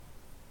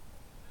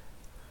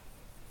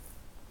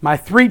My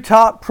 3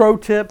 top pro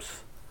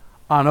tips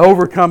on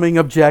overcoming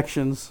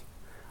objections,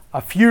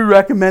 a few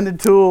recommended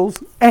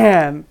tools,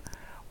 and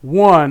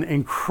 1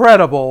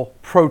 incredible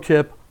pro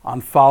tip on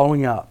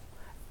following up.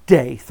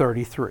 Day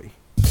 33.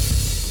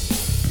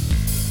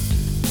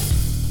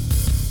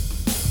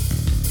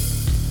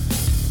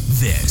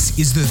 This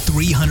is the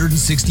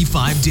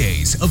 365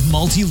 Days of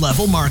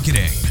Multi-Level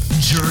Marketing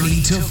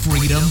Journey to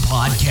Freedom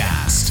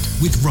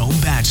podcast with Rome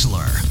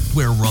Batchelor,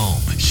 where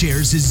Rome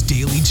shares his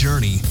daily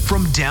journey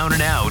from down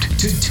and out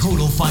to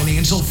total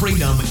financial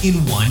freedom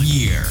in 1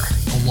 year,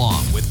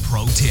 along with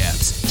pro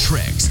tips,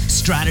 tricks,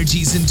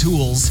 strategies, and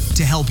tools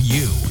to help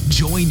you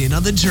join in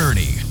on the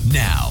journey.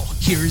 Now,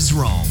 here's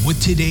Rome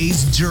with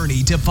today's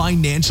Journey to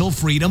Financial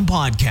Freedom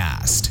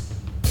podcast.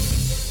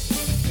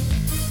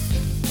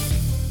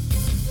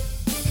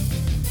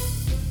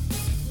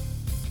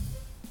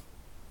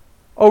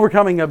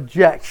 Overcoming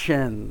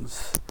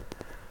objections.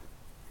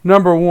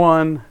 Number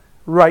 1,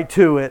 right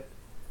to it.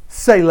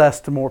 Say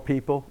less to more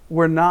people. We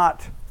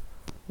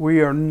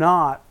are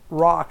not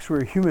rocks.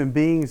 We're human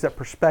beings that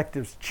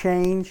perspectives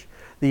change.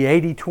 The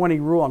 80-20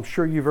 rule, I'm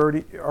sure you've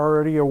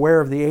already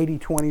aware of the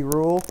 80-20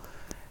 rule.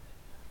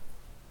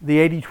 The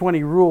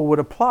 80-20 rule would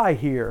apply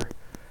here.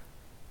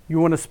 You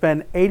want to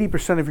spend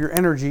 80% of your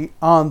energy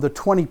on the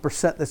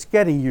 20% that's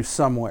getting you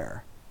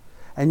somewhere.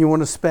 And you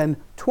want to spend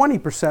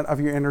 20%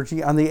 of your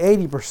energy on the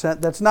 80%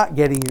 that's not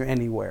getting you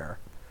anywhere.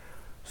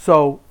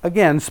 So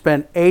again,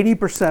 spend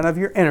 80% of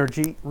your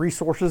energy,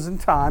 resources, and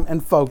time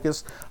and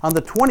focus on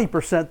the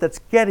 20% that's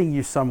getting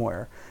you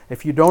somewhere.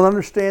 If you don't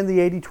understand the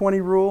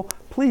 80-20 rule,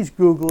 please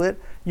Google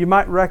it. You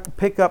might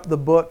pick up the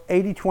book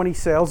 80-20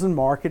 Sales and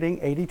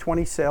Marketing,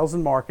 80-20 Sales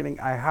and Marketing.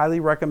 I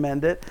highly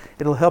recommend it.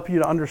 It'll help you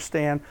to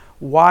understand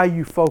why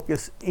you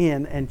focus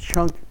in and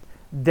chunk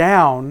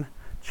down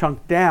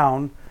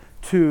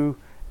to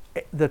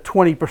the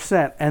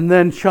 20% and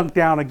then chunk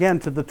down again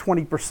to the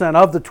 20%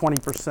 of the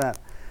 20%,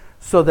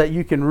 so that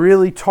you can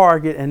really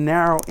target and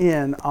narrow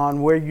in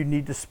on where you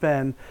need to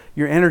spend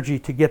your energy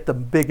to get the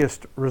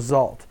biggest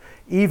result.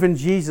 Even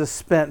Jesus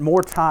spent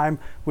more time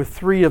with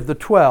 3 of the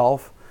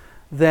 12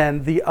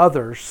 than the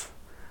others,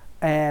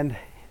 and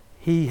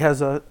he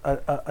has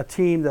a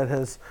team that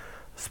has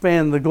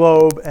spanned the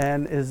globe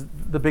and is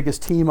the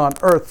biggest team on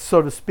earth,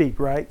 so to speak,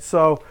 right?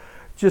 So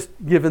just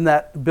given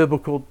that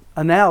biblical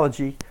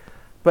analogy,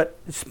 but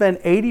spend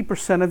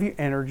 80% of your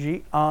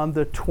energy on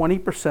the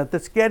 20%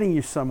 that's getting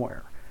you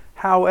somewhere.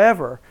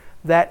 However,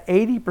 that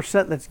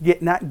 80% that's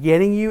not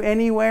getting you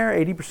anywhere,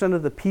 80%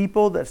 of the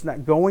people that's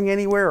not going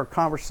anywhere, or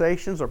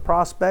conversations or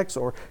prospects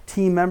or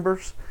team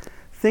members,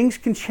 things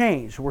can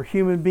change. We're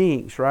human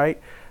beings,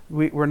 right?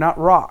 We're not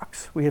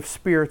rocks. We have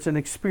spirits and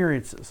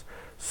experiences.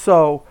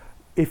 So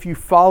if you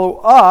follow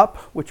up,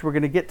 which we're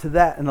going to get to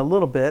that in a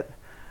little bit,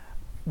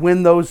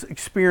 when those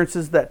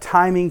experiences, that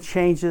timing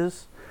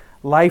changes,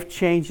 life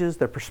changes,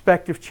 their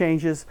perspective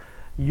changes,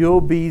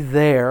 you'll be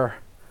there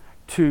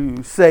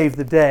to save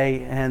the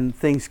day and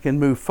things can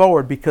move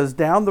forward. Because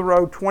down the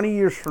road, 20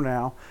 years from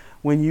now,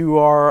 when you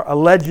are a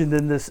legend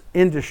in this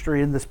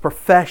industry, in this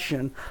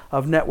profession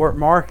of network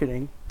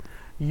marketing,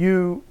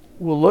 you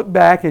will look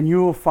back and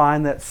you will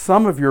find that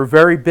some of your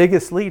very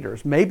biggest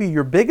leaders, maybe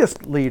your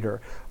biggest leader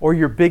or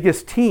your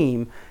biggest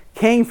team,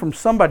 came from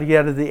somebody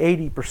out of the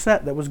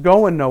 80% that was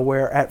going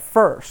nowhere at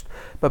first.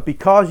 But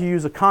because you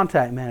use a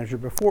contact manager,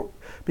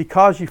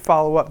 because you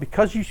follow up,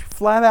 because you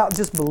flat out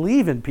just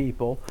believe in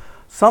people,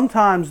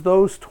 sometimes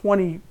those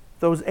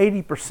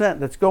 80%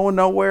 that's going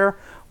nowhere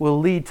will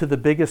lead to the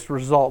biggest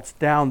results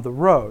down the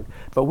road.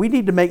 But we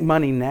need to make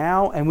money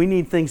now, and we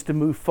need things to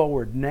move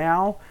forward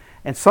now.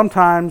 And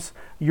sometimes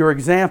your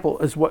example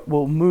is what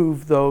will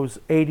move those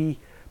 80%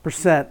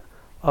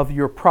 of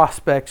your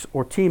prospects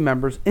or team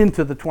members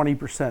into the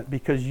 20%,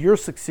 because you're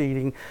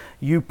succeeding,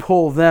 you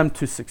pull them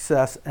to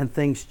success, and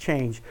things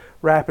change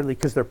rapidly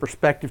because their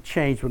perspective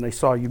changed when they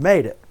saw you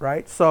made it,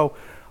 right? So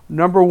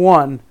number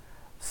 1,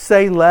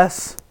 say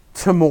less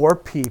to more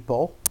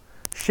people,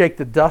 shake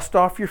the dust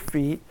off your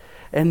feet,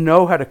 and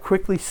know how to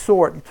quickly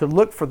sort to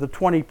look for the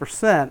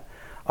 20%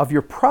 of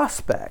your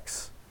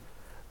prospects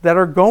that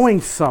are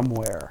going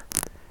somewhere,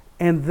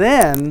 and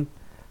then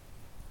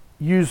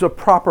use a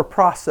proper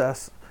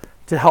process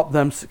to help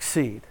them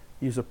succeed.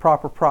 Use a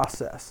proper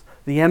process.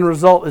 The end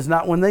result is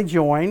not when they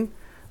join.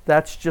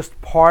 That's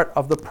just part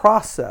of the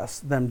process,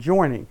 them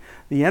joining.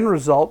 The end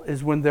result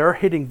is when they're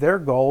hitting their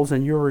goals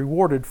and you're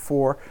rewarded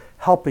for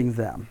helping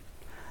them.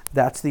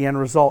 That's the end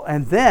result.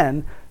 And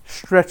then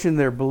stretching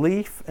their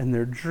belief and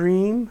their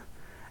dream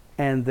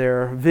and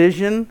their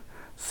vision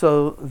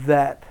so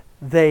that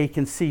they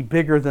can see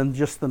bigger than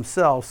just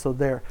themselves, so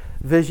their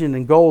vision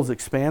and goals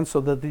expand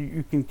so that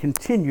you can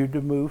continue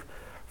to move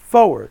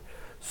forward.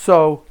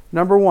 So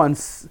number 1,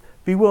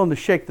 be willing to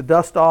shake the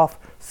dust off,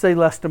 say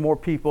less to more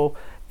people,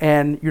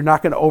 and you're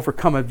not going to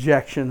overcome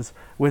objections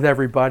with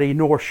everybody,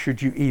 nor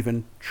should you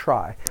even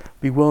try.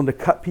 Be willing to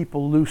cut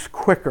people loose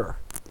quicker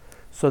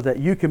so that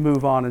you can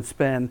move on and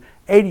spend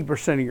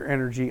 80% of your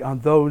energy on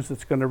those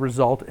that's going to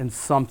result in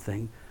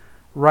something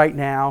right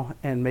now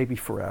and maybe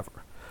forever.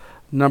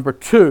 Number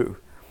two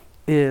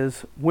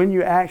is when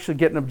you actually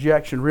get an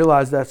objection,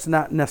 realize that's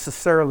not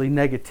necessarily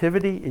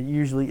negativity. It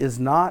usually is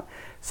not.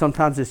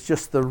 Sometimes it's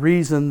just the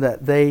reason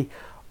that they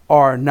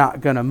are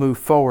not going to move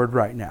forward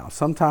right now.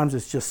 Sometimes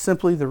it's just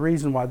simply the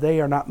reason why they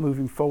are not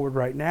moving forward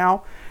right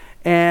now.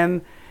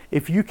 And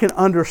if you can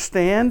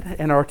understand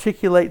and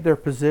articulate their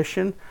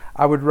position,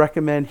 I would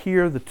recommend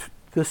here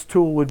this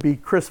tool would be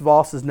Chris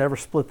Voss's Never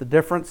Split the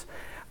Difference.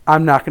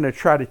 I'm not going to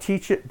try to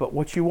teach it, but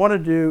what you want to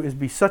do is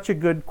be such a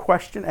good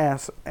question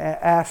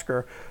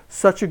asker,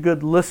 such a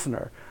good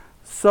listener,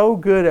 so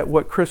good at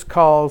what Chris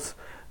calls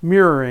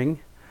mirroring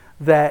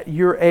that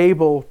you're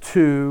able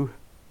to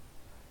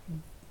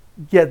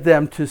get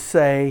them to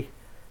say,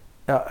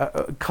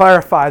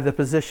 clarify the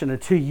position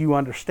until you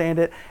understand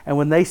it. And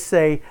when they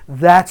say,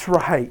 that's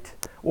right,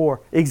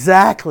 or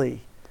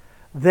exactly,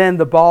 then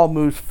the ball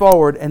moves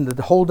forward and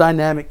the whole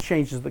dynamic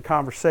changes the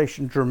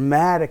conversation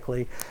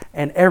dramatically,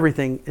 and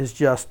everything is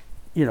just,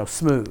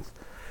 smooth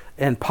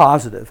and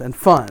positive and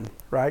fun,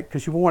 right?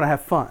 Because you want to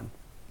have fun.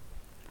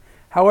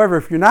 However,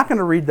 if you're not going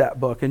to read that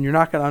book and you're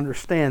not going to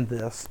understand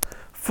this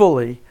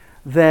fully,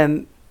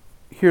 then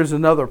here's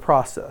another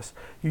process.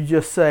 You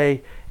just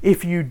say,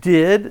 if you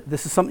did,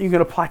 this is something you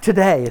can apply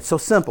today. It's so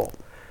simple.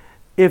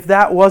 If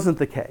that wasn't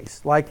the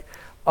case, like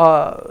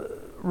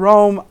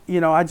Rome,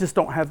 I just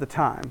don't have the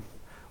time.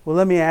 Well,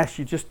 let me ask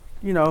you just,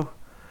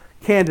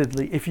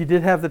 candidly, if you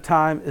did have the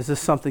time, is this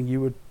something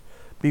you would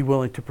be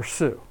willing to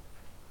pursue?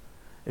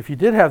 If you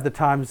did have the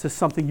time, is this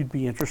something you'd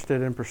be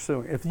interested in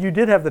pursuing? If you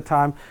did have the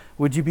time,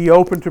 would you be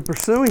open to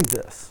pursuing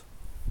this?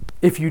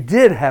 If you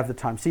did have the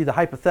time, see the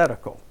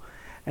hypothetical.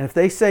 And if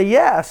they say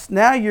yes,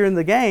 now you're in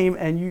the game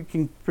and you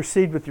can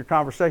proceed with your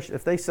conversation.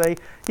 If they say,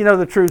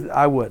 the truth,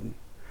 I wouldn't,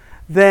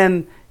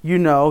 then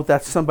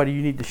that's somebody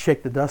you need to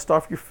shake the dust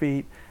off your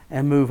feet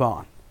and move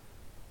on.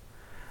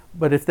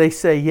 But if they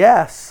say,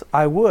 yes,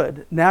 I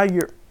would, now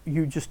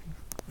you just,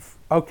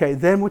 okay,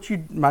 then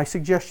my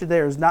suggestion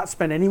there is not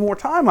spend any more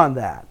time on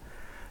that.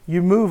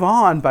 You move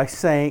on by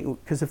saying,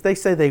 because if they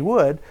say they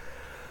would,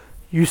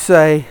 you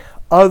say,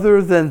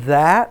 other than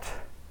that,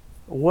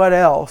 what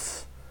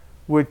else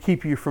would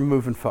keep you from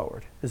moving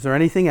forward? Is there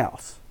anything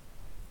else?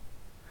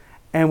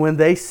 And when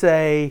they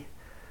say,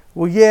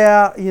 well,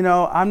 yeah,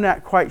 I'm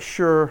not quite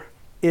sure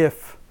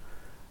if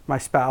my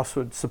spouse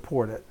would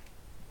support it.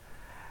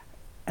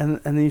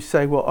 And then you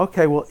say, well,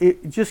 okay,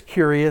 just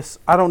curious.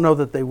 I don't know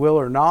that they will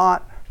or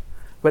not.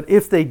 But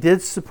if they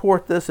did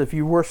support this, if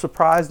you were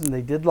surprised and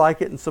they did like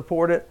it and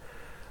support it,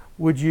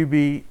 would you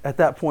be at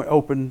that point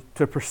open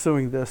to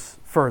pursuing this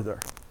further?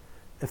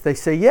 If they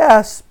say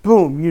yes,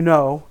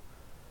 boom,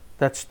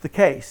 that's the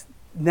case.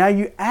 Now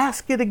you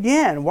ask it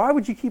again. Why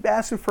would you keep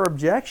asking for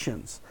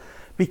objections?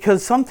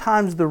 Because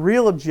sometimes the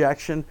real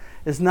objection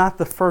is not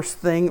the first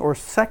thing or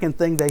second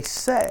thing they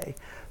say.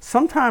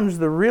 Sometimes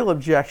the real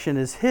objection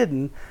is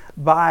hidden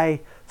by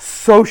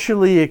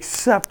socially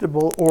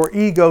acceptable or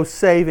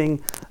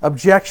ego-saving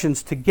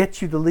objections to get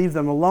you to leave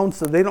them alone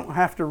so they don't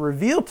have to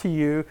reveal to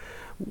you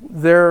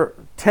their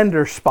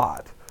tender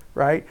spot,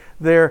 right?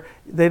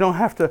 They don't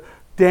have to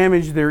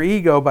damage their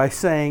ego by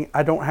saying,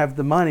 I don't have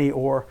the money,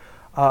 or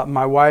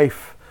my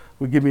wife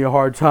would give me a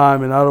hard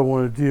time and I don't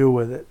want to deal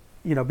with it,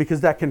 because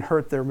that can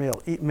hurt their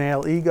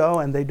male ego,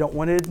 and they don't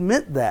want to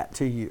admit that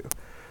to you.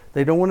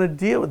 They don't want to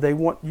deal with it. They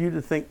want you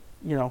to think,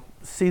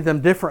 see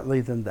them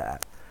differently than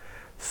that.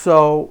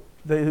 So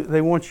they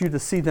want you to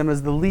see them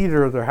as the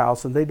leader of their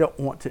house, and they don't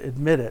want to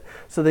admit it.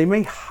 So they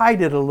may hide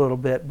it a little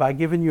bit by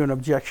giving you an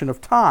objection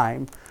of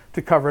time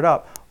to cover it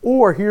up.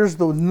 Or here's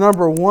the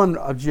number one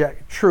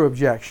true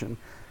objection.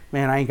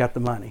 Man, I ain't got the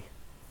money.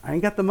 I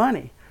ain't got the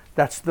money.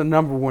 That's the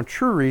number one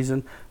true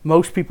reason.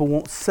 Most people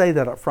won't say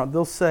that up front.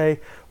 They'll say,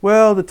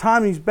 well, the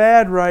timing's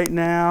bad right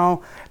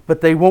now,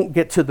 but they won't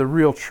get to the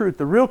real truth.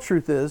 The real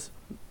truth is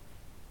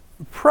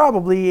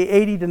probably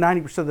 80 to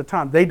 90% of the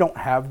time, they don't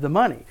have the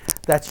money.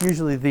 That's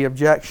usually the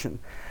objection.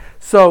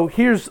 So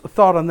here's a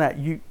thought on that.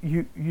 You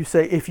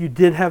say, if you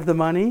did have the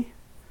money,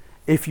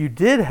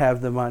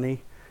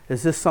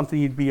 is this something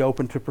you'd be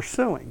open to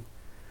pursuing?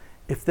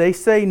 If they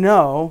say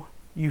no,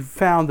 you've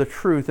found the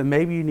truth, and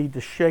maybe you need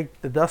to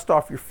shake the dust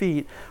off your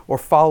feet or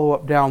follow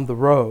up down the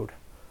road.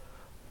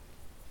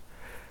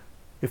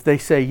 If they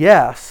say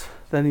yes,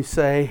 then you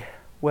say,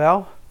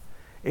 well,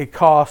 it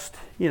cost,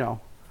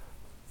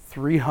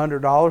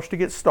 $300 to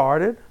get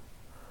started.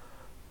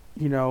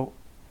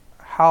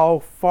 How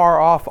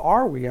far off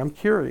are we? I'm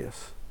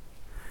curious.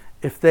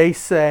 If they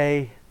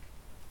say,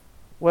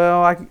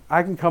 well,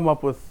 I can come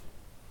up with,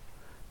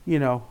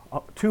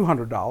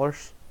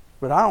 $200,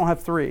 but I don't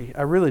have $300.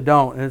 I really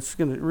don't, and it's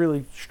going to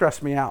really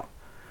stress me out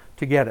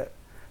to get it.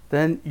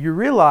 Then you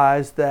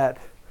realize that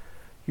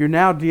you're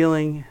now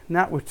dealing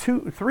not with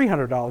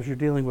 $300, you're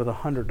dealing with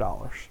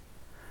 $100.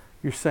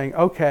 You're saying,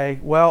 okay,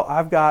 well,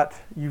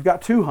 you've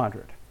got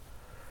 $200.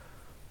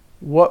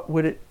 What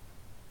would it,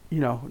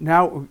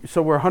 now,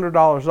 so we're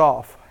 $100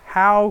 off.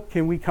 How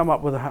can we come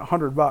up with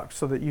 $100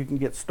 so that you can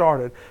get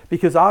started?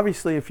 Because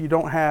obviously, if you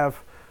don't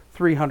have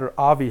 300,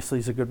 obviously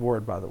is a good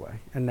word, by the way,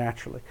 and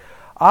naturally.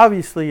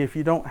 obviously, if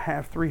you don't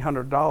have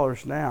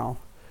 $300 now,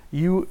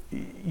 you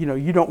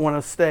don't want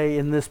to stay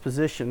in this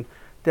position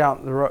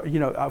down the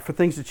road, for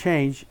things to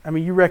change. I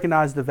mean, you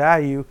recognize the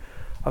value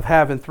of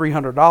having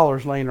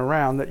 $300 laying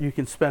around that you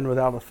can spend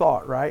without a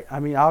thought, right? I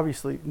mean,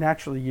 obviously,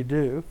 naturally you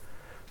do.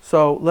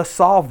 So let's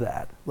solve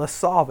that. Let's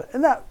solve it.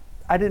 And that,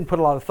 I didn't put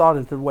a lot of thought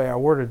into the way I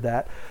worded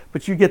that,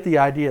 but you get the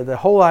idea. The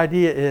whole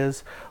idea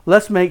is,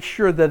 let's make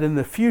sure that in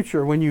the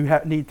future when you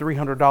need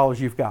 $300,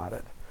 you've got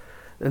it.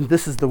 And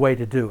this is the way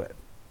to do it.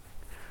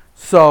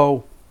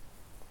 So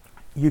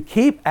you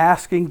keep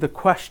asking the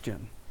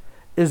question,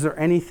 is there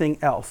anything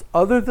else?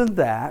 Other than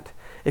that,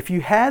 if you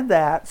had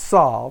that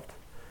solved,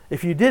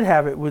 if you did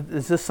have it,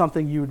 is this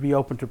something you would be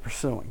open to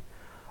pursuing?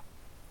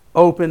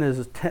 Open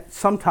is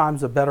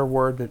sometimes a better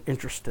word than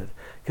interested,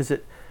 because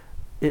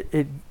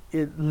it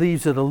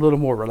leaves it a little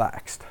more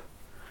relaxed.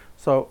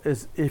 So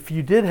if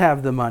you did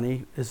have the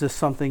money, is this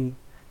something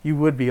you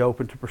would be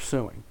open to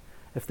pursuing?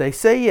 If they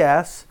say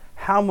yes,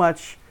 how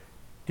much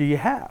do you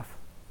have?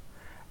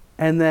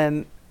 And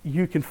then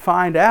you can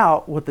find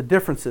out what the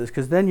difference is,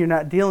 because then you're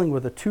not dealing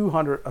with a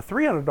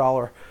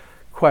 $300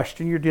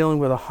 question, you're dealing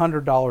with a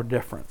 $100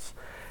 difference.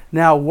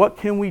 Now, what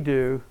can we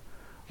do?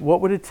 What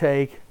would it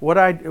take?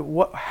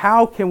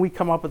 How can we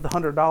come up with the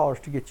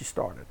 $100 to get you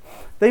started?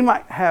 They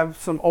might have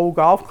some old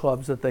golf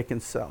clubs that they can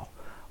sell,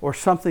 or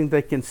something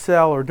they can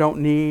sell or don't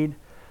need.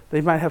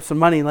 They might have some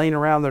money laying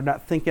around they're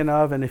not thinking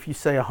of, and if you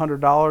say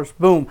 $100,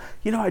 boom,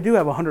 I do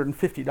have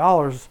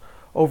 $150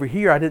 over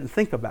here I didn't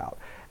think about,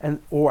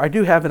 or I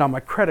do have it on my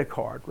credit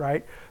card,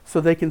 right?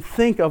 So they can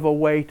think of a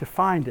way to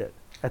find it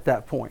at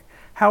that point.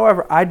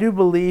 However, I do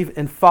believe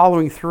in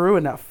following through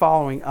and not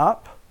following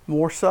up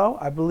more so.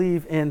 I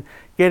believe in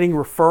getting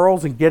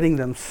referrals and getting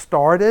them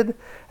started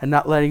and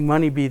not letting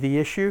money be the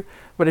issue.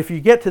 But if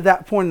you get to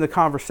that point in the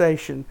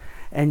conversation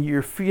and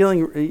you're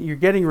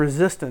getting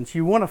resistance,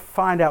 you want to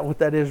find out what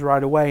that is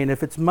right away. And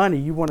if it's money,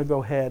 you want to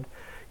go ahead.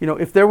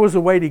 If there was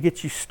a way to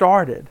get you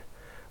started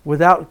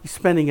without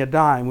spending a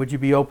dime, would you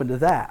be open to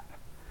that?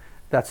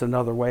 That's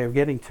another way of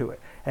getting to it.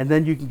 And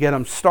then you can get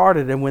them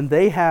started. And when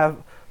they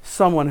have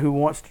someone who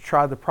wants to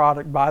try the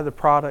product, buy the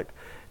product,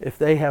 if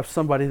they have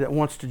somebody that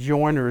wants to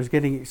join or is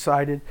getting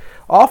excited,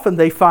 often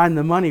they find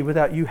the money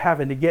without you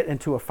having to get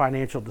into a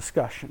financial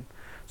discussion.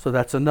 So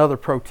that's another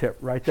pro tip.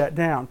 Write that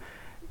down.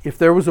 If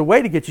there was a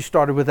way to get you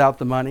started without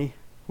the money,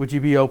 would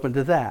you be open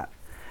to that?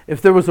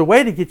 If there was a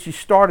way to get you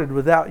started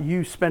without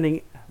you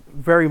spending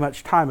very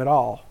much time at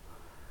all,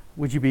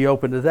 would you be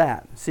open to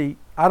that? See,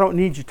 I don't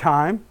need your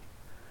time.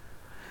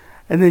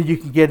 And then you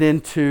can get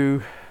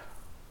into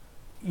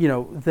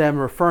them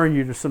referring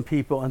you to some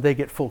people and they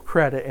get full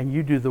credit and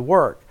you do the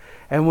work.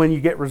 And when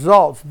you get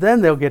results,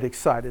 then they'll get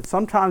excited.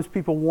 Sometimes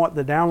people want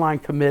the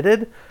downline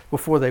committed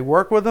before they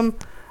work with them.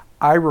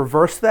 I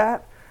reverse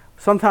that.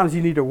 Sometimes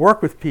you need to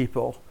work with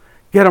people,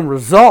 get them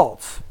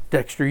results.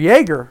 Dexter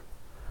Yeager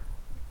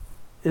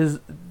is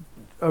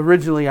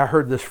originally I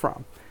heard this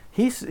from.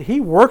 He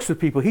works with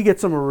people. He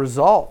gets them a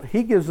result.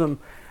 He gives them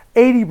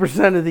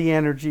 80% of the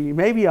energy,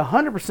 maybe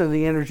 100% of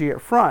the energy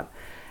up front,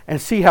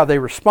 and see how they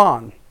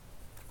respond.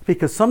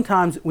 Because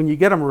sometimes when you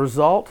get them a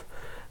result,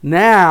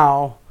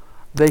 now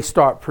they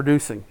start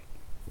producing.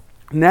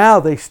 Now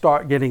they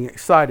start getting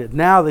excited.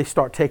 Now they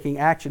start taking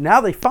action.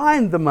 Now they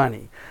find the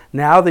money.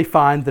 Now they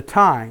find the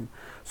time.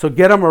 So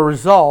get them a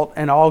result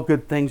and all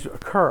good things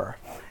occur.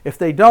 If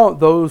they don't,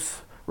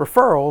 those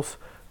referrals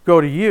go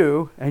to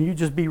you and you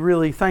just be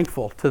really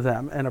thankful to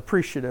them and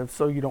appreciative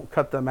so you don't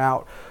cut them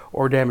out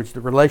or damage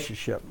the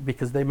relationship,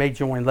 because they may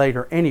join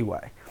later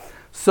anyway.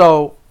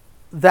 So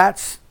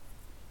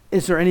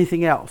is there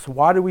anything else?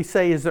 Why do we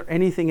say, is there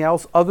anything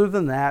else? Other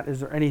than that, is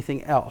there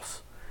anything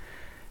else?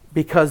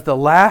 Because the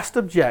last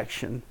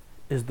objection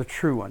is the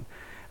true one.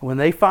 When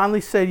they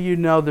finally say to you,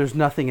 no, there's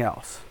nothing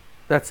else.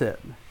 That's it.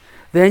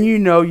 Then you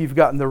know you've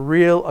gotten the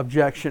real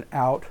objection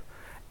out.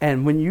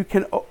 And when you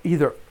can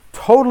either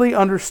totally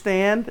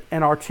understand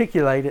and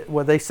articulate it,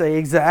 where they say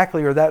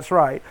exactly or that's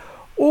right,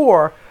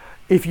 or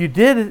if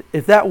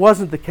that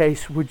wasn't the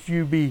case, would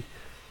you be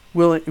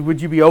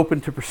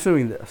open to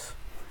pursuing this?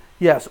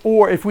 Yes.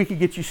 Or if we could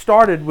get you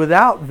started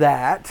without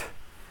that,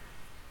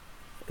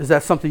 is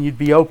that something you'd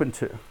be open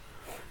to?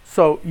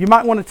 So you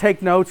might want to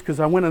take notes, because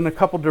I went in a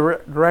couple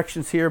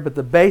directions here, but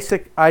the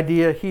basic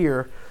idea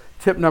here,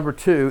 tip number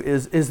 2,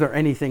 is there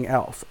anything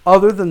else?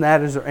 Other than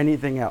that, is there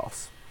anything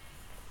else?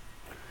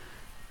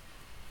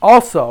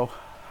 Also,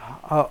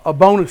 a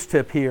bonus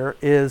tip here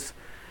is,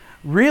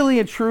 really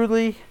and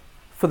truly,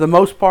 for the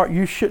most part,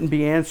 you shouldn't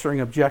be answering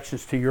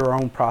objections to your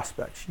own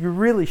prospects. You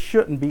really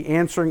shouldn't be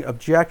answering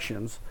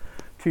objections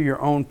to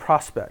your own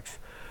prospects.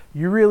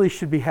 You really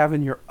should be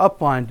having your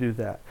upline do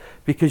that,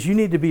 because you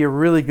need to be a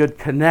really good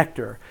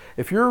connector.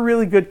 If you're a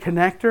really good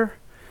connector,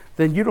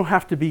 then you don't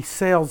have to be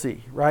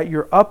salesy, right?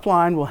 Your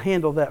upline will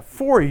handle that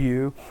for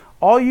you.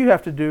 All you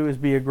have to do is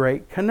be a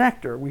great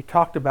connector. We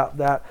talked about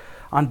that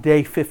on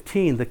day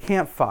 15, the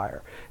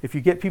campfire. If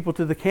you get people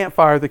to the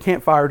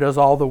campfire does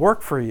all the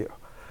work for you.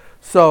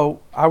 So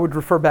I would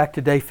refer back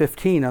to day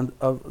 15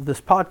 of this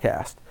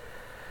podcast.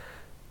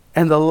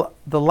 And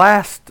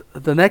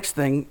the next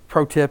thing,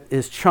 pro tip,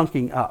 is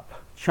chunking up.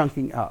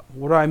 Chunking up.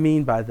 What do I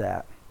mean by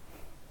that?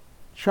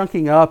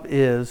 Chunking up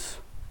is,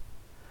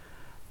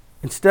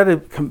 instead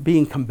of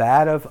being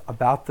combative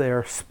about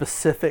their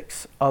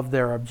specifics of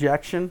their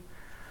objection,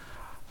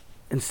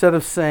 instead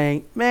of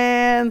saying,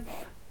 man,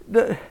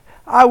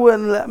 I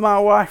wouldn't let my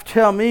wife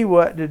tell me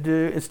what to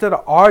do, instead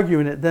of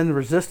arguing it, then the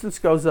resistance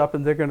goes up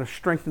and they're going to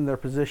strengthen their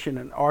position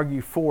and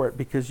argue for it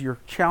because you're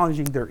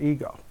challenging their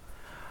ego.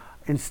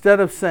 Instead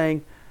of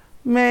saying,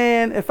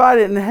 man, if I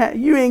didn't have,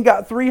 you ain't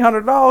got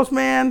 $300,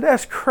 man,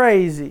 that's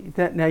crazy.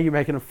 Now you're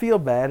making them feel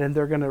bad and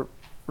they're going to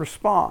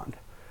respond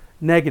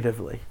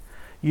negatively.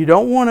 You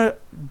don't want to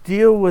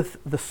deal with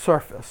the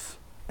surface,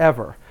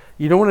 ever.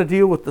 You don't want to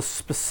deal with the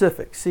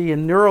specifics. See,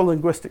 in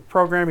neuro-linguistic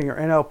programming, or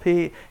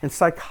NLP, in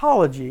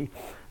psychology,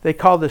 they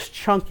call this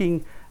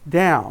chunking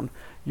down.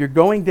 You're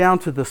going down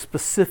to the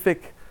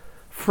specific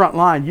front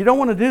line. You don't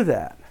want to do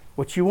that.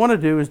 What you want to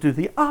do is do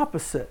the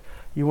opposite.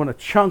 You want to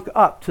chunk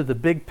up to the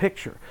big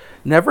picture.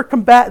 Never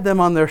combat them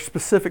on their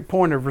specific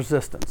point of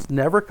resistance.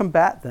 Never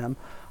combat them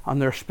on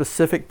their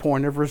specific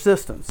point of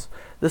resistance.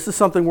 This is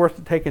something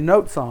worth taking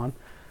notes on,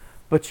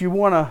 but you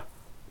want to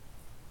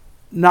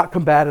not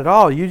combat at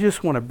all. You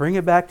just want to bring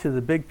it back to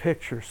the big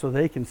picture so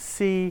they can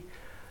see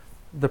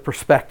the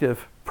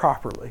perspective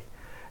properly.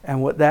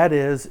 And what that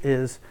is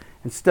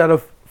instead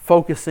of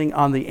focusing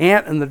on the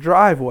ant in the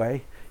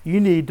driveway, you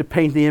need to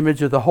paint the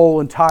image of the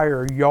whole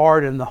entire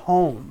yard and the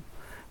home,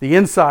 the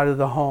inside of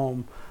the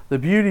home, the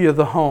beauty of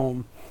the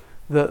home,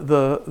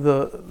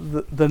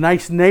 the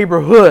nice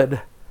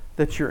neighborhood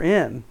that you're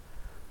in,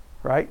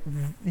 right?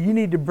 You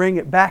need to bring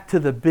it back to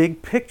the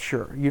big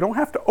picture. You don't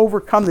have to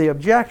overcome the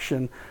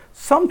objection.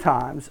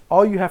 Sometimes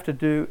all you have to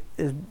do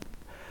is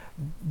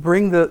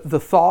bring the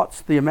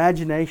thoughts, the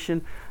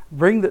imagination,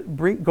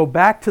 go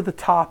back to the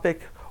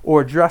topic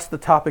or address the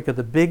topic of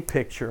the big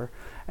picture,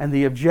 and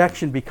the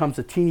objection becomes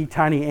a teeny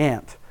tiny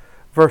ant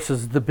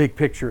versus the big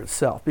picture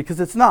itself, because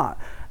it's not.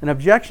 An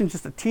objection is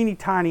just a teeny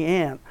tiny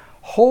ant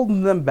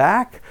holding them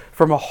back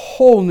from a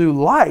whole new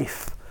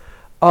life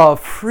of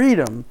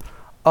freedom,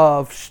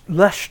 of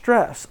less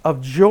stress,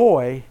 of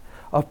joy,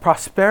 of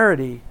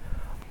prosperity,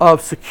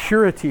 of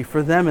security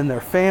for them and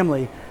their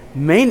family,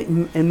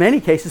 in many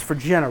cases for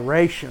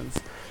generations.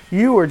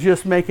 You are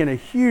just making a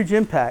huge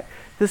impact.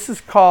 This is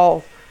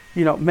called,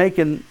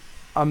 making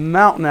a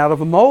mountain out of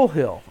a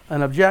molehill,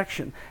 an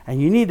objection.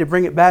 And you need to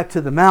bring it back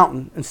to the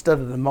mountain instead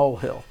of the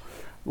molehill.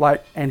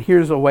 And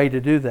here's a way to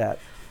do that.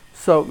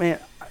 So, man,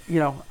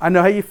 I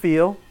know how you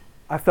feel.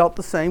 I felt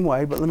the same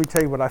way, but let me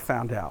tell you what I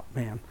found out,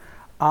 man.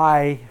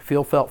 I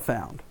felt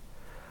found.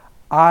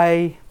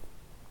 I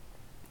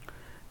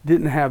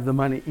didn't have the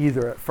money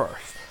either at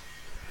first.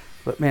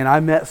 But man, I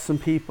met some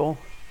people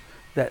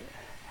that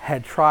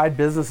had tried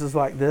businesses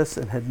like this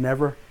and had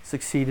never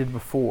succeeded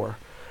before.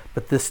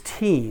 But this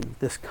team,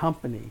 this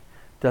company,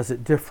 does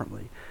it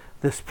differently.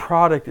 This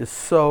product is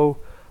so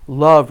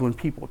loved when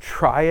people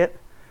try it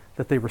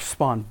that they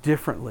respond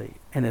differently.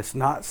 And it's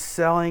not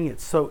selling,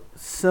 it's so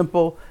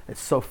simple, it's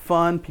so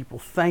fun, people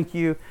thank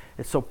you,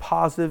 it's so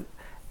positive.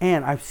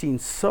 And I've seen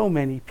so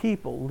many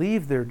people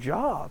leave their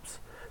jobs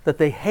that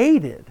they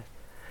hated,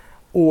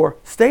 or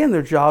stay in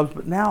their jobs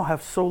but now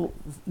have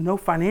no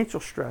financial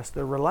stress.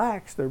 They're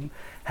relaxed, they're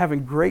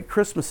having great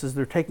Christmases,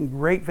 they're taking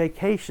great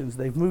vacations,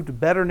 they've moved to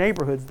better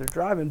neighborhoods, they're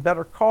driving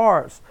better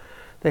cars,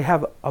 they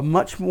have a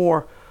much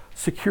more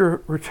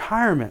secure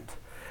retirement,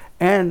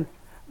 and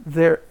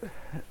their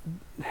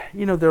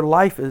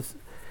life is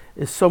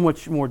so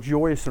much more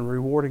joyous and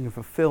rewarding and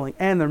fulfilling,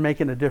 and they're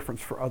making a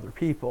difference for other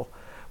people.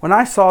 When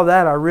I saw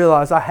that, I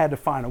realized I had to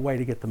find a way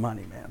to get the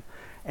money, man.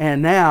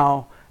 And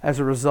now, as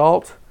a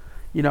result,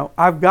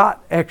 I've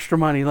got extra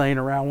money laying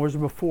around, whereas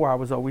before I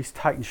was always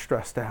tight and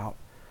stressed out.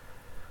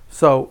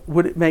 So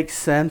would it make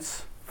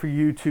sense for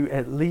you to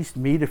at least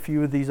meet a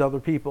few of these other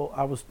people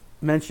I was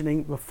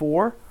mentioning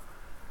before?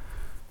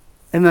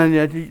 And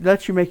then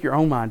let you make your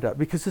own mind up,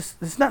 because this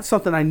is not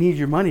something I need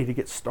your money to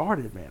get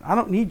started, man. I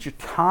don't need your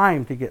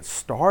time to get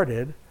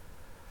started.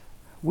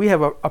 We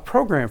have a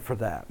program for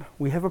that.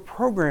 We have a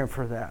program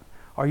for that.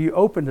 Are you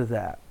open to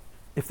that?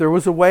 If there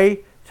was a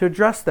way to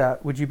address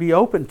that, would you be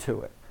open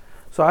to it?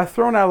 So I've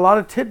thrown out a lot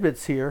of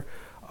tidbits here.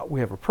 We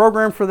have a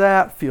program for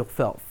that,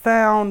 felt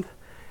found.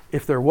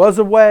 If there was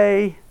a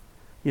way,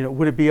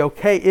 would it be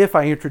okay if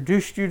I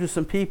introduced you to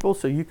some people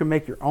so you can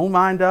make your own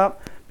mind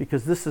up?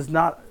 Because there's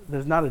not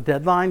a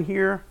deadline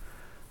here.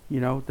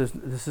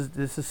 This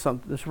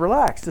is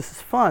relaxed, this is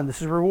fun,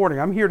 this is rewarding.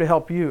 I'm here to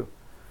help you.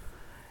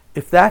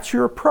 If that's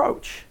your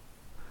approach,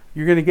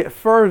 you're going to get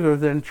further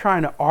than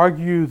trying to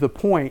argue the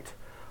point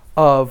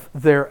of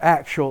their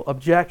actual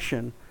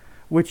objection,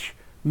 which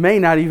may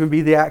not even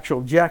be the actual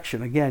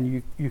objection.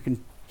 Again, you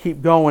can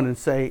keep going and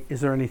say,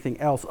 is there anything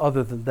else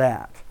other than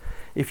that?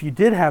 If you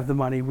did have the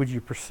money, would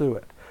you pursue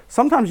it?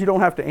 Sometimes you don't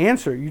have to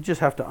answer, you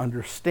just have to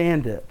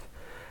understand it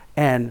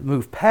and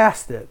move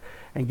past it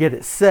and get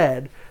it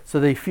said so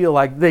they feel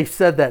like they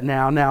said that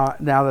now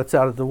that's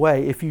out of the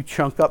way. If you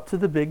chunk up to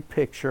the big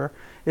picture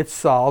it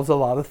solves a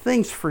lot of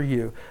things for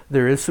you.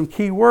 There is some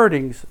key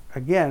wordings.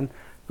 Again,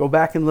 go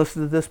back and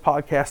listen to this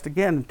podcast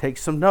again and take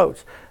some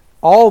notes.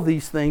 All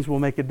these things will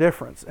make a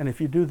difference. And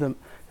if you do them,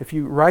 if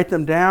you write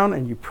them down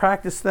and you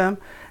practice them,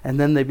 and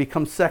then they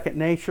become second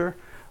nature,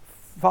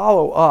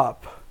 follow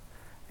up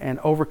and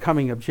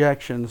overcoming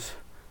objections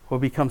will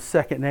become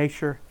second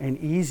nature and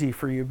easy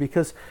for you,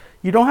 because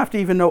you don't have to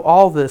even know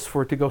all this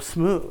for it to go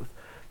smooth.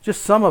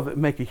 Just some of it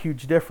make a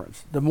huge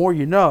difference. The more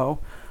you know,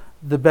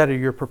 the better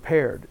you're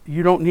prepared.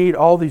 You don't need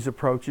all these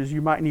approaches.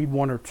 You might need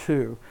one or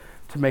two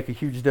to make a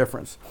huge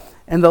difference.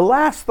 And the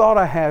last thought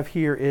I have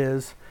here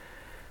is,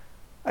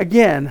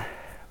 again,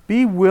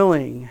 be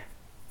willing,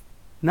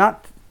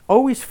 not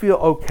always feel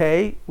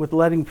okay with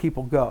letting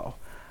people go.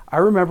 I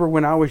remember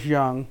when I was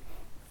young,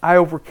 I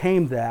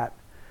overcame that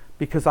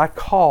because I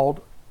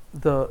called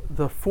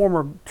the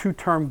former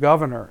two-term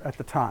governor at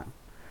the time.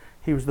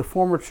 He was the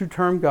former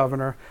two-term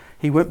governor.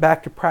 He went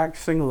back to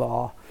practicing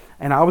law,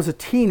 and I was a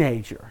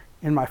teenager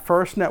in my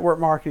first network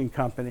marketing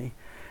company,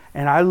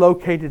 and I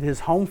located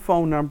his home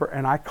phone number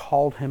and I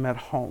called him at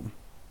home.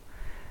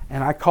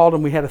 And I called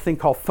him, we had a thing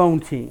called Phone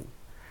Team.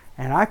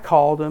 And I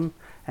called him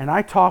and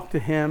I talked to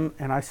him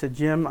and I said,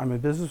 Jim, I'm in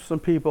business with some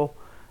people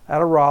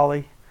out of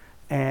Raleigh,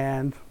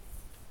 and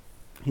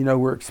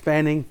we're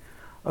expanding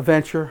a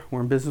venture.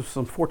 We're in business with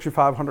some Fortune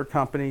 500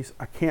 companies.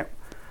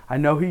 I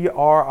know who you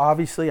are,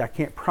 obviously. I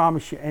can't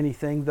promise you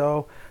anything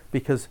though,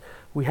 because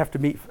we have to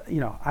meet,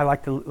 I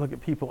like to look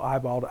at people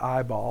eyeball to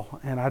eyeball,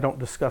 and I don't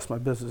discuss my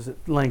business at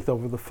length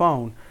over the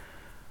phone.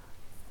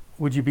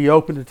 Would you be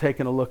open to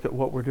taking a look at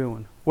what we're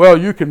doing? Well,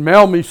 you can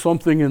mail me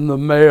something in the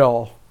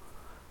mail.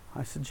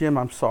 I said, Jim,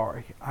 I'm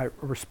sorry. I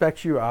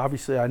respect you.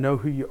 Obviously, I know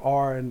who you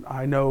are, and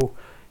I know,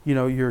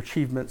 your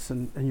achievements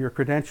and your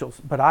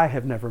credentials, but I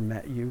have never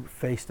met you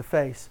face to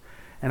face,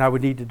 and I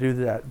would need to do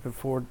that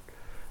before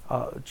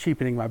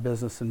cheapening my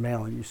business and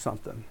mailing you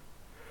something.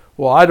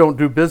 Well, I don't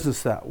do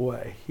business that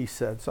way, he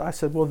said. So I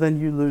said, well, then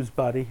you lose,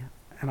 buddy,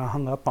 and I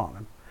hung up on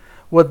him.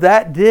 What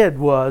that did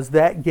was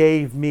that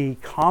gave me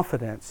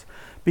confidence,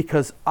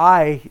 because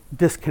I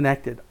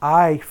disconnected.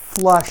 I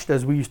flushed,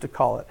 as we used to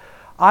call it.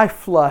 I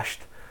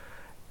flushed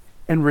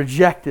and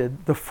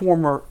rejected the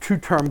former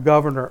two-term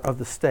governor of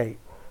the state.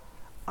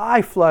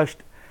 I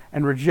flushed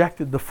and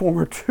rejected the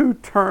former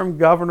two-term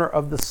governor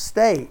of the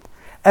state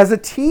as a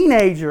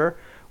teenager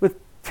with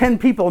 10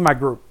 people in my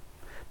group.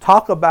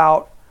 Talk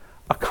about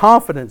a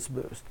confidence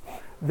boost.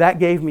 That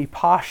gave me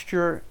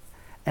posture,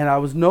 and I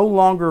was no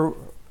longer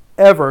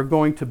ever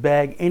going to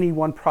beg any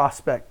one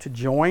prospect to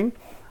join.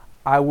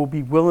 I will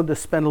be willing to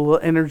spend a little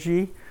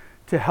energy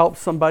to help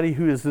somebody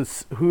who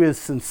is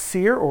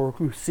sincere or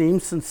who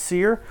seems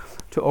sincere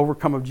to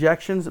overcome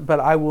objections, but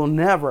I will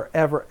never,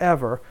 ever,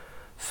 ever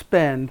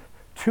spend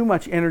too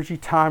much energy,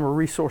 time, or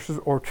resources,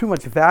 or too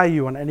much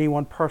value on any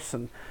one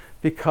person,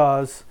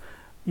 because,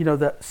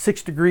 the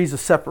 6 degrees of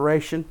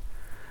separation,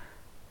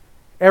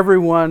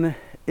 everyone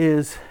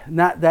is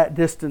not that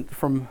distant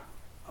from,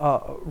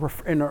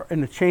 in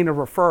a chain of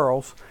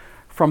referrals,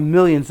 from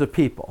millions of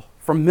people.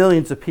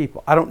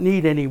 I don't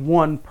need any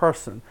one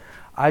person.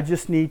 I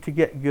just need to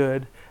get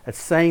good at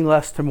saying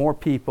less to more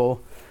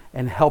people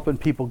and helping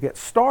people get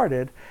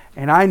started.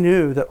 And I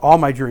knew that all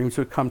my dreams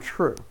would come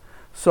true.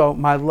 So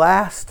my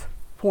last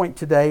point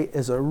today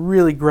is a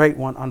really great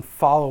one on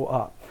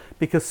follow-up.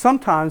 Because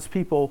sometimes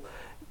people,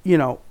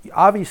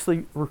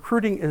 obviously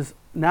recruiting is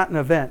not an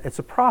event, it's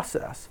a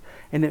process.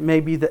 And it may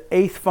be the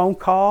 8th phone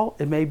call,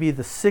 it may be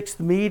the 6th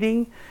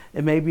meeting,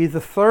 it may be the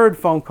 3rd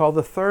phone call,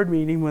 the 3rd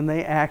meeting when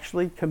they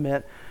actually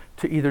commit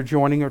to either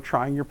joining or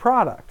trying your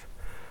product.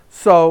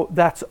 So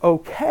that's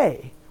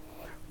okay.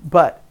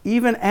 But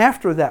even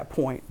after that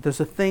point, there's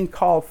a thing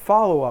called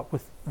follow-up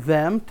with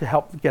them to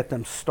help get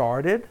them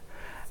started.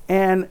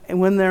 And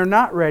when they're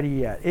not ready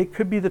yet, it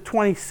could be the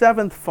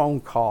 27th phone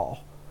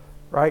call,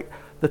 right?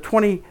 The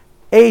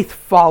 28th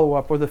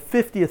follow-up or the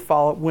 50th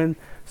follow-up when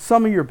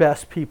some of your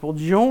best people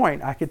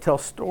join. I could tell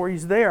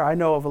stories there. I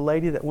know of a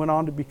lady that went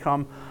on to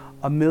become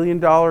 $1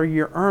 million a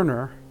year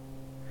earner,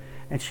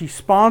 and she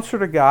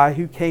sponsored a guy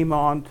who came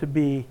on to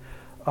be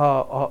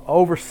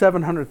over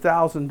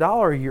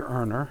 $700,000 a year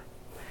earner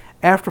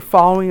after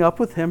following up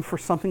with him for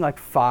something like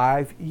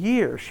 5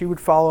 years. She would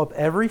follow up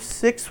every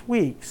 6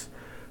 weeks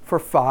for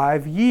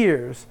 5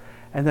 years,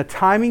 and the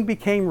timing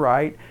became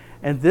right,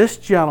 and this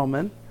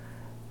gentleman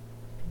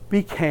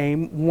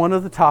became one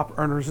of the top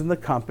earners in the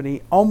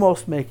company,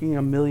 almost making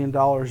 $1 million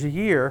a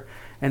year,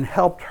 and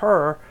helped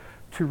her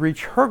to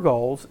reach her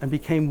goals and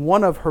became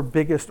one of her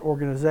biggest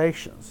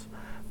organizations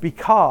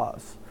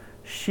because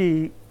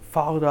she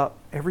followed up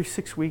every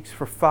 6 weeks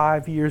for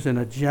 5 years in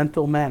a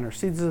gentle manner.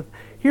 See,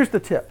 here's the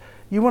tip.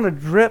 You want to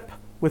drip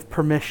with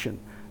permission.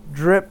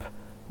 Drip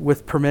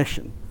with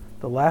permission.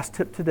 The last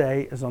tip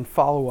today is on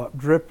follow-up.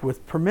 Drip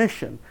with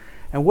permission.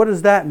 And what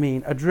does that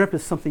mean? A drip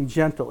is something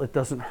gentle. It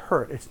doesn't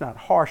hurt. It's not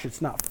harsh.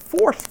 It's not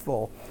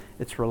forceful.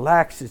 It's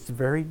relaxed. It's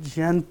very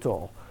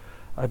gentle.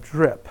 A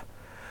drip.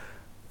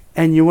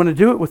 And you want to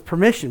do it with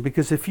permission,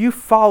 because if you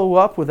follow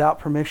up without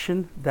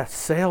permission, that's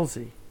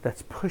salesy.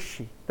 That's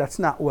pushy. That's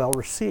not well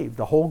received.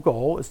 The whole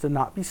goal is to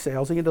not be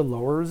salesy and to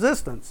lower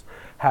resistance.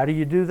 How do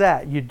you do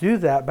that? You do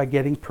that by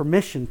getting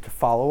permission to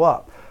follow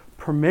up.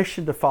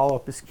 Permission to follow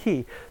up is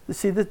key. You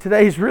see, that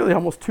today is really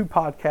almost 2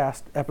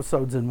 podcast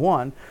episodes in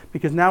one,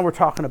 because now we're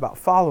talking about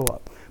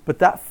follow-up. But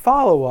that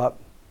follow-up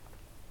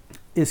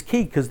is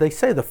key, because they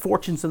say the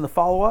fortune's in the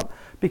follow-up,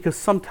 because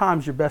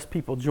sometimes your best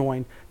people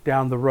join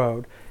down the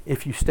road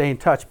if you stay in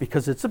touch,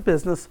 because it's a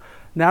business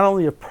not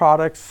only of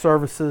products,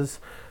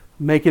 services,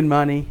 making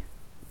money,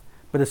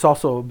 but it's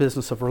also a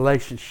business of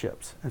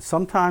relationships. And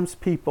sometimes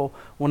people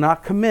will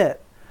not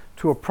commit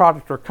to a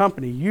product or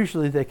company.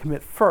 Usually they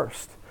commit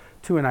first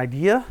to an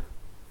idea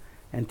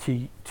and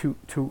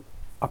to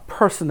a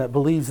person that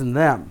believes in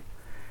them.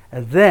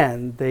 And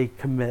then they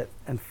commit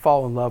and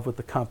fall in love with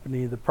the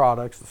company, the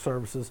products, the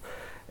services,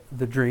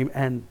 the dream,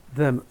 and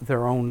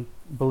their own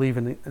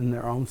believing in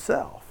their own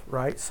self,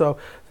 right? So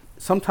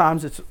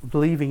sometimes it's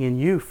believing in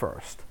you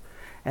first.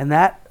 And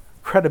that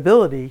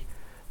credibility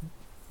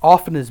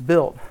often is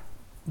built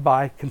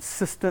by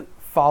consistent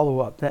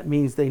follow-up. That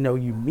means they know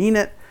you mean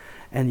it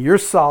and you're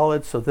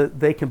solid, so that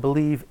they can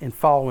believe in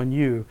following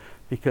you,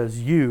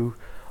 because you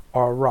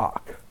are a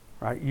rock,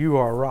 right? You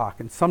are a rock.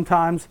 And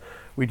sometimes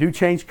we do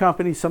change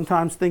companies.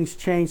 Sometimes things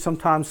change.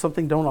 Sometimes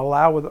something don't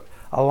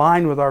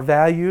align with our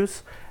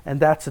values,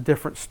 and that's a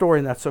different story,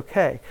 and that's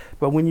okay.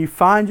 But when you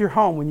find your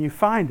home, when you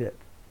find it,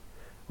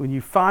 when you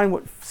find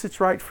what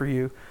sits right for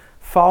you,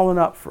 following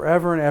up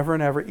forever and ever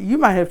and ever, you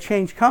might have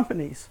changed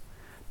companies,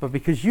 but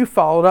because you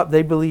followed up,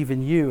 they believe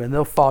in you, and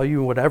they'll follow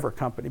you in whatever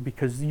company,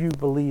 because you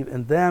believe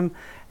in them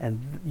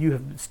and you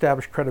have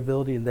established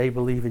credibility and they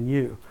believe in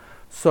you.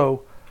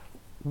 So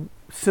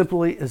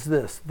simply is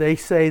this: they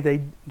say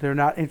they're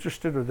not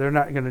interested or they're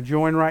not going to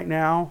join right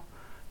now.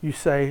 You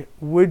say,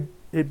 would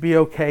it be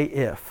okay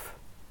if?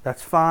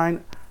 That's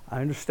fine. I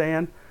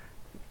understand.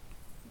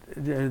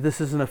 This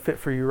isn't a fit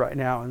for you right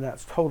now, and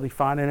that's totally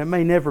fine, and it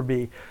may never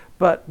be.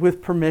 But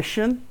with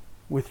permission,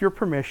 with your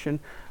permission,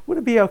 would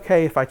it be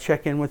okay if I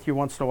check in with you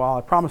once in a while?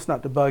 I promise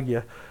not to bug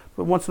you,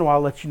 but once in a while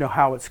I'll let you know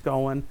how it's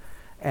going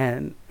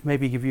and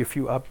maybe give you a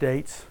few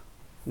updates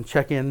and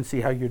check in and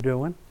see how you're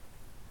doing.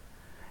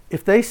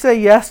 If they say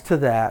yes to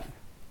that,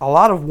 a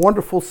lot of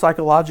wonderful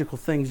psychological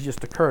things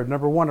just occurred.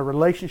 Number one, a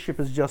relationship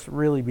has just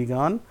really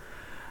begun.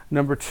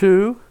 Number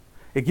two,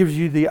 it gives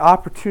you the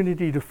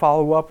opportunity to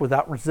follow up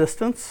without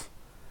resistance.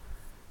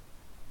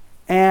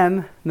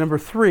 And number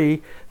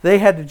three, they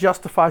had to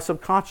justify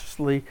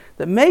subconsciously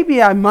that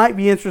maybe I might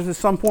be interested at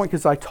some point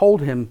because I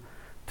told him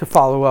to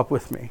follow up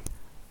with me.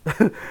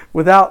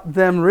 Without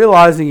them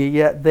realizing it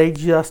yet, they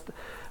just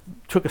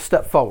took a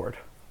step forward.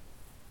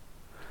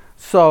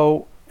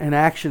 So an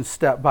action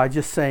step by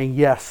just saying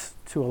yes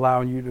to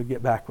allowing you to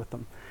get back with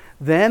them.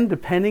 Then,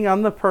 depending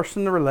on the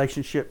person, the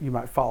relationship, you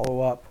might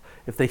follow up.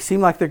 If they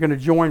seem like they're going to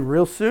join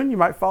real soon, you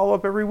might follow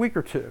up every week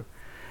or two.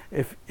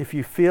 If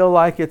you feel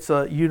like it's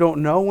you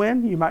don't know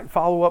when, you might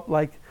follow up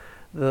like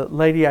the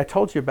lady I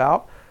told you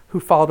about, who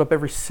followed up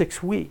every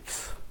 6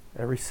 weeks.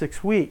 Every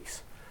 6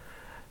 weeks.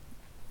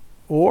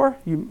 Or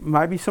you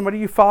might be somebody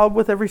you followed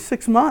with every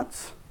 6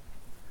 months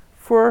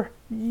for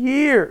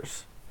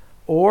years.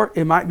 Or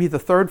it might be the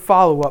third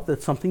follow-up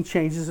that something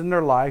changes in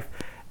their life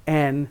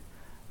and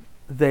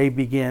they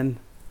begin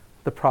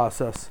the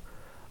process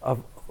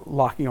of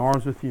locking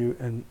arms with you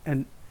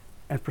and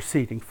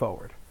proceeding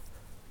forward,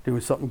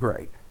 doing something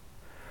great.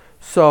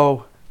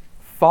 So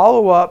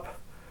follow up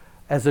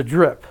as a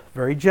drip,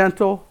 very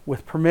gentle,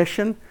 with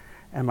permission.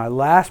 And my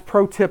last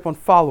pro tip on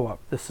follow-up,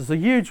 this is a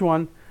huge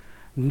one: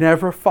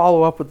 never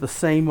follow up with the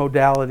same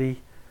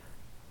modality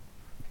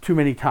too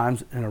many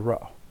times in a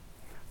row.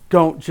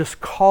 Don't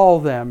just call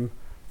them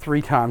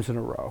 3 times in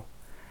a row.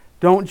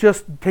 Don't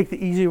just take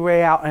the easy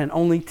way out and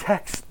only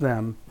text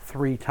them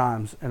 3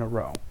 times in a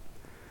row.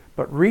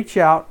 But reach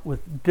out with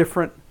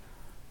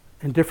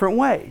in different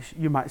ways.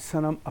 You might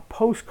send them a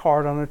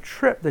postcard on a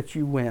trip that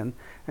you win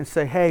and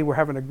say, hey, we're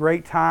having a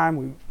great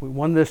time. We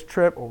won this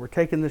trip, or we're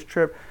taking this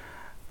trip.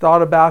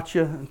 Thought about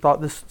you and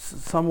thought this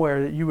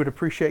somewhere that you would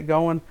appreciate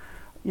going.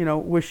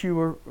 Wish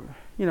you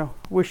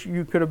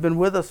could have been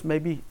with us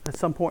maybe at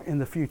some point in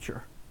the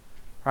future.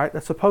 Right?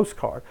 That's a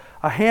postcard.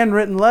 A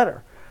handwritten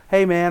letter.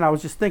 Hey man, I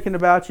was just thinking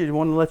about you. I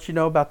want to let you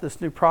know about this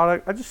new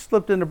product. I just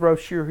slipped in a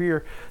brochure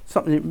here.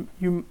 Something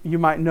you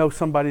might know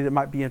somebody that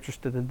might be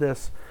interested in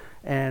this,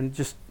 and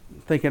just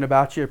thinking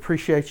about you.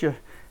 Appreciate you.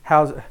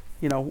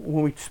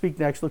 When we speak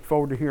next, look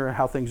forward to hearing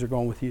how things are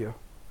going with you.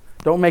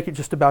 Don't make it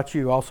just about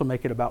you. Also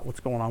make it about what's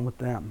going on with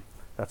them.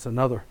 That's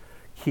another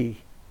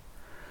key.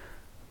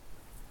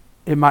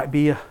 It might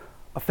be a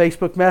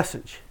Facebook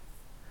message.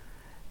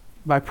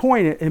 My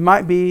point, it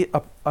might be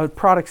a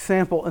product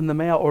sample in the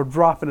mail, or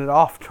dropping it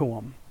off to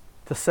them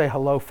to say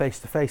hello face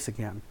to face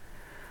again.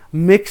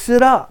 Mix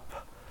it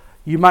up.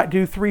 You might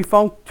do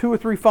 2 or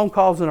 3 phone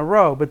calls in a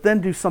row, but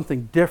then do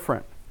something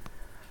different.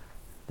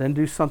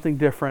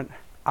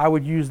 I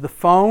would use the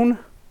phone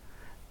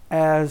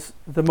as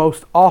the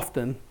most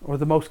often, or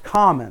the most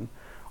common,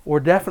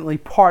 or definitely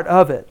part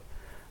of it.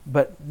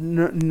 But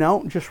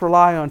don't just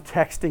rely on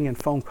texting and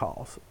phone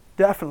calls.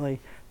 Definitely,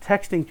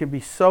 texting can be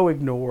so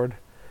ignored,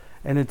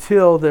 and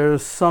until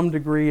there's some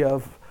degree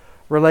of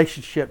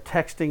relationship,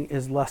 texting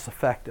is less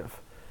effective.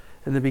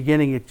 In the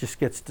beginning, it just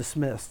gets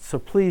dismissed. So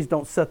please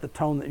don't set the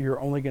tone that you're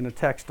only going to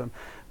text them.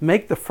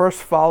 Make the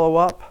first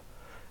follow-up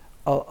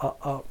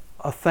a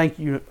thank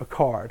you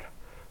card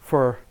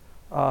for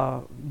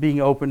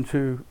being open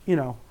to,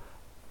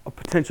 a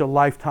potential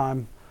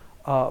lifetime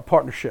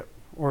partnership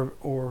or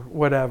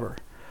whatever,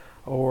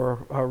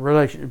 or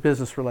a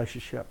business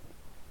relationship.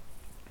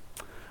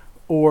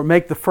 Or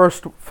make the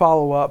first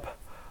follow-up,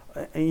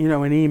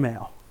 an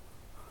email.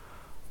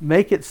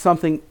 Make it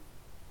something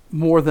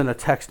more than a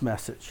text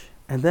message,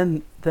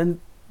 and then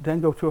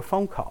go to a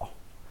phone call.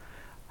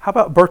 How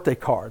about birthday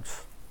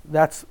cards?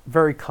 That's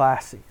very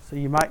classy. So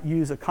you might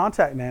use a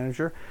contact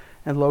manager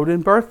and load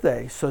in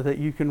birthdays so that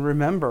you can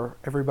remember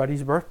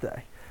everybody's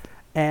birthday,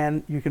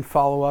 and you can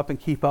follow up and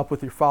keep up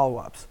with your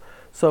follow-ups.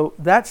 So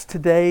that's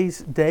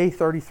today's day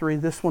 33.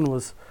 This one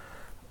was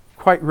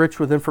quite rich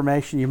with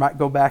information. You might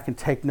go back and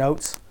take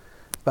notes,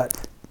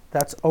 but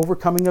that's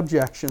overcoming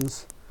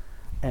objections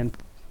and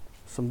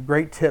some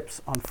great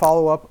tips on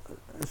follow-up,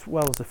 as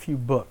well as a few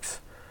books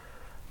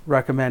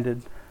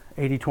recommended: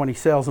 80-20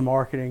 Sales and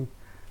Marketing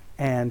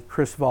and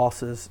Chris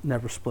Voss's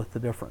Never Split the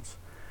Difference.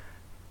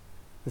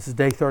 This is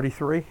day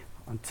 33.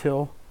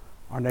 Until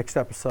our next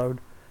episode,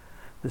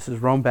 this is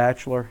Rome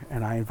Bachelor,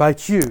 and I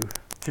invite you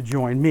to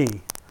join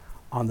me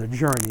on the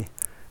journey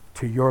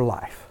to your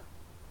life.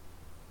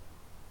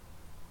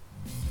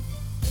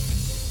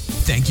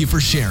 Thank you for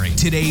sharing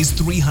today's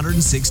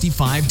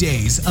 365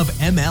 Days of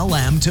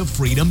MLM to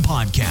Freedom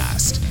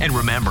podcast. And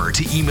remember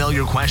to email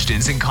your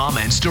questions and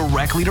comments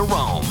directly to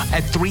Rome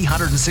at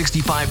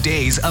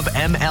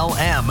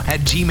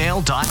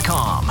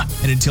 365daysofmlm@gmail.com.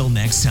 And until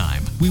next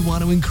time, we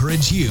want to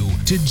encourage you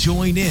to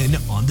join in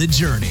on the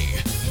journey.